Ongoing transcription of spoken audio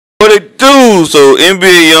news. So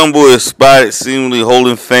NBA YoungBoy is spotted seemingly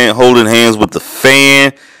holding hands with the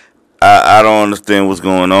fan. I don't understand what's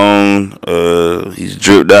going on. He's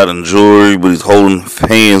dripped out in jewelry, but he's holding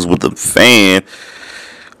hands with the fan.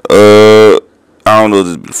 I don't know if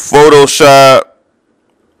it's been Photoshop.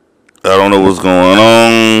 I don't know what's going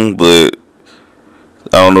on, but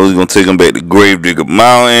I don't know if he's gonna take him back to Gravedigger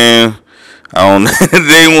Mountain. I don't know.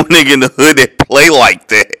 There ain't one nigga in the hood that play like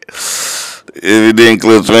that. If it didn't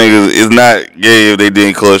clutch fingers, it's not gay if they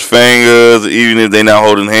didn't clutch fingers. Even if they not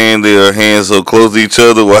holding hands, their hands so close to each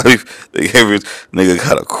other. Why every nigga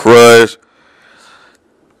got a crush?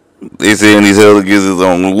 They saying these elegants is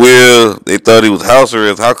on the wheel. They thought he was house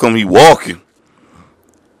arrest. How come he walking?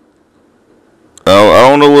 I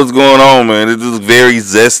don't know what's going on, man. It's just very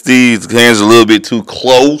zesty. His hands are a little bit too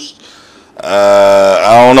close.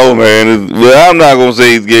 I don't know, man. Well, I'm not gonna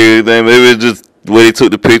say he's gay or anything. Maybe it's just the way they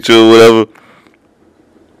took the picture or whatever.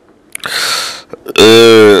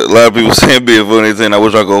 A lot of people saying being funny, saying I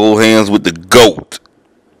wish I could hold hands with the GOAT.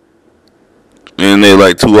 And they're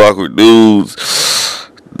like two awkward dudes.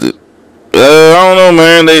 I don't know,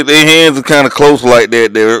 man. Their hands are kind of close like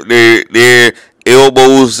that. Their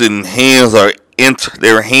elbows and hands are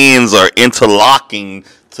their hands are interlocking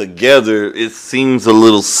together. It seems a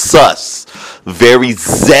little sus, very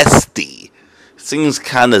zesty. Seems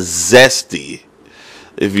kind of zesty.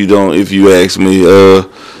 If you ask me,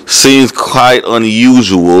 seems quite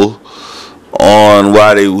unusual on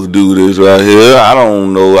why they would do this right here. I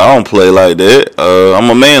don't know. I don't play like that. I'm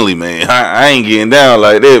a manly man. I ain't getting down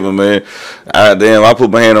like that, but man, I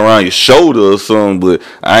put my hand around your shoulder or something, but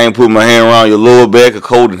I ain't put my hand around your lower back or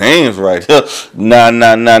holding hands right here. Nah.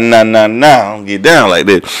 I don't get down like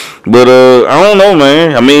that. But I don't know,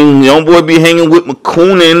 man. I mean, young boy be hanging with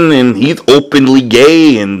McCoonan, and he's openly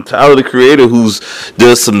gay, and Tyler the Creator, who's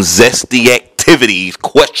does some zesty activities,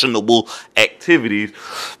 questionable activities,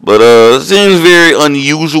 but it seems very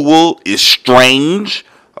unusual. It's strange.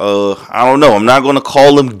 I don't know. I'm not gonna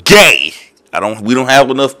call him gay. We don't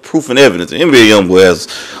have enough proof and evidence. NBA YoungBoy has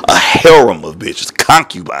a harem of bitches,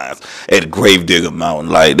 concubines at Gravedigger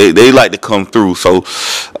Mountain. Like they like to come through. So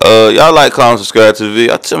y'all like, comment, subscribe to the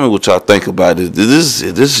video. Y'all tell me what y'all think about it. Is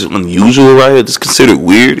this unusual right here? Is this considered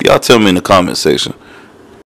weird? Y'all tell me in the comment section.